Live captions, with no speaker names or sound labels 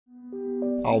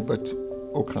Albert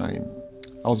Okine.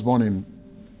 I was born in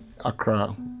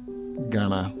Accra,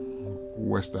 Ghana,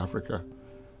 West Africa,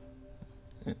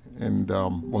 and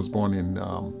was born in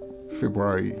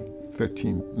February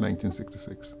 13,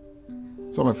 1966.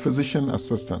 So I'm a physician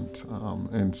assistant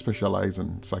and specialize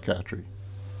in psychiatry.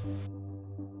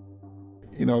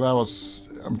 You know, that was,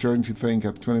 I'm trying to think,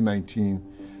 at 2019,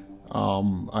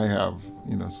 I have,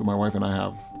 so my wife and I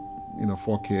have,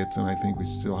 4 kids, and I think we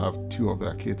still have 2 of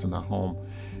their kids in our home.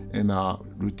 And our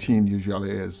routine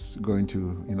usually is going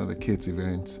to, the kids'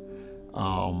 events,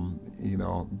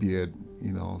 be it,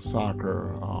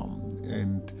 soccer,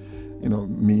 and,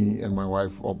 me and my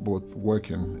wife are both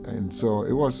working. And so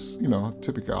it was,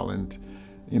 typical. And,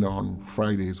 on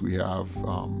Fridays we have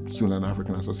Suland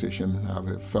African Association, have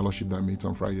a fellowship that meets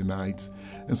on Friday nights.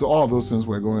 And so all of those things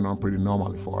were going on pretty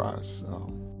normally for us.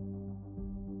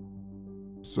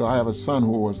 So I have a son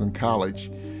who was in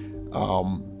college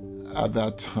at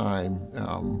that time,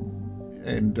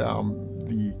 and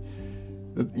the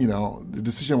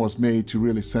decision was made to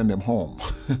really send him home.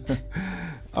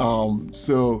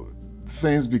 So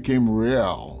things became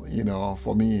real,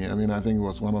 for me. I mean, I think it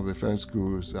was one of the first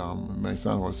schools. My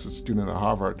son was a student at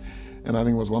Harvard, and I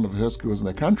think it was one of the first schools in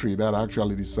the country that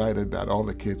actually decided that all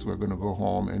the kids were going to go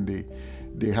home, and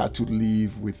they had to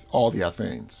leave with all their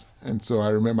things. And so I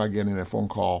remember getting a phone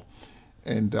call,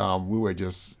 and we were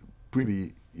just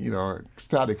pretty,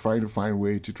 ecstatic, trying to find a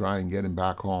way to try and get him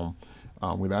back home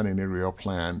without any real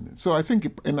plan. So I think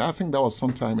that was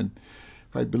sometime in,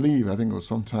 I think it was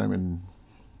sometime in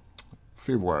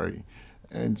February.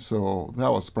 And so that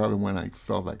was probably when I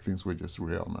felt like things were just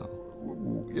real now.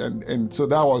 And so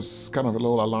that was kind of a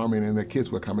little alarming, and the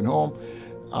kids were coming home.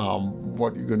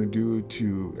 What are you going to do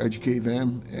to educate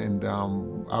them? And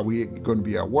are we going to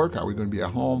be at work? Are we going to be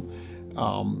at home?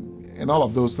 And all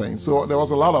of those things. So there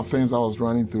was a lot of things I was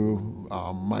running through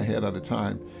my head at the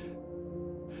time.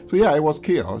 So yeah, it was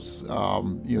chaos,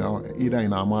 either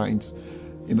in our minds,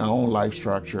 in our own life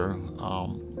structure.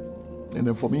 And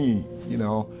then for me,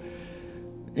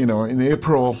 in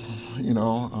April,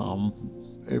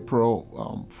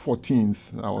 April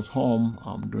 14th, I was home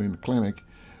doing the clinic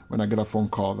when I got a phone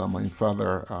call that my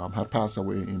father had passed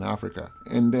away in Africa.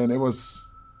 And then it was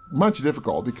much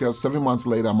difficult because 7 months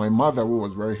later, my mother, who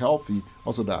was very healthy,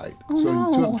 also died. Oh, so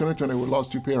in 2020, we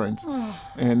lost 2 parents. Oh.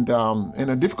 And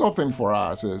a difficult thing for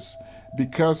us is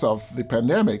because of the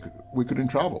pandemic, we couldn't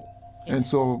travel. Yeah. And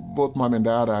so both mom and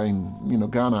dad are in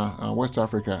Ghana, West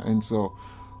Africa. And so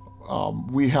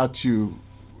we had to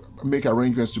make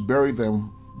arrangements to bury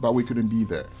them, but we couldn't be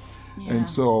there. Yeah. And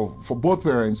so for both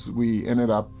parents, we ended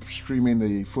up streaming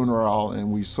the funeral,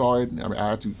 and we saw it. I mean,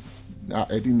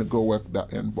 I didn't go work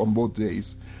on both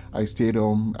days. I stayed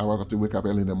home. I got to wake up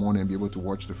early in the morning and be able to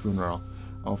watch the funeral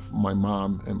of my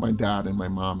mom and my dad and my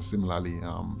mom, similarly,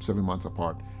 7 months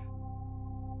apart.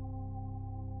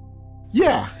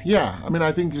 Yeah. I mean,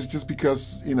 I think it's just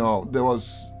because,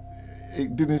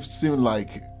 it didn't seem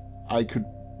like I could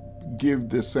give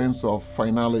the sense of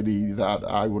finality that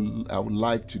I would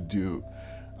like to do,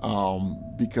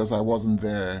 because I wasn't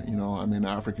there. I mean,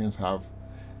 Africans have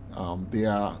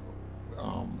their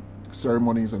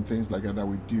ceremonies and things like that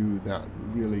we do that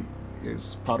really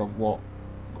is part of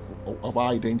our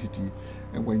identity.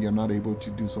 And when you're not able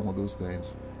to do some of those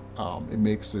things, it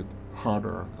makes it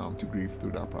harder to grieve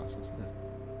through that process. Yeah.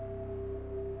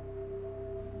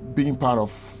 Being part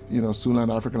of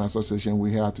Suland African Association,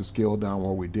 we had to scale down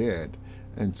what we did,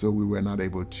 and so we were not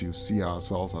able to see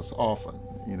ourselves as often.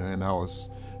 And that was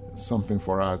something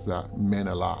for us that meant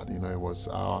a lot. It was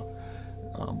our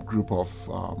group of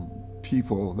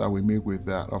people that we meet with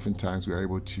that oftentimes we are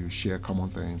able to share common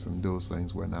things, and those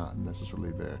things were not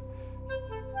necessarily there.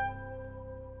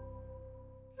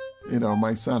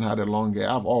 My son had a long hair.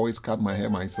 I've always cut my hair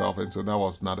myself, and so that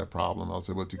was not a problem. I was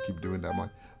able to keep doing that.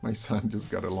 My son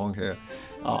just got a long hair.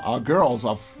 Our girls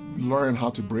have learned how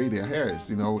to braid their hairs.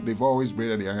 They've always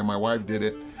braided their hair. My wife did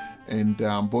it, and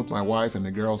both my wife and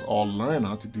the girls all learned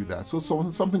how to do that. So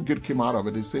something good came out of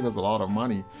it. It saved us a lot of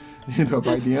money.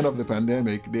 By the end of the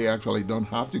pandemic, they actually don't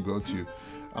have to go to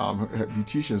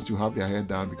beauticians to have their hair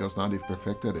done, because now they've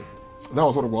perfected it. That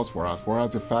was what it was for us. For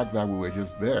us, the fact that we were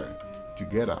just there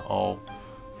together, all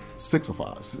 6 of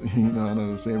us, under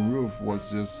the same roof, was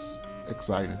just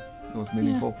exciting. It was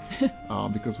meaningful. Yeah.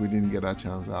 Because we didn't get that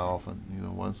chance that often,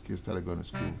 once kids started going to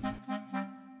school.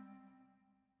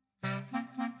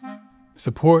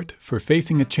 Support for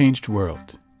Facing a Changed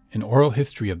World, an oral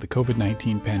history of the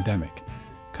COVID-19 pandemic,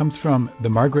 comes from the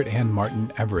Margaret Ann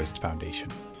Martin Everest Foundation,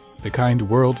 the Kind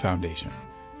World Foundation,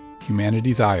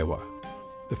 Humanities Iowa,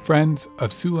 the Friends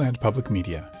of Siouxland Public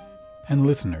Media, and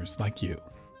listeners like you.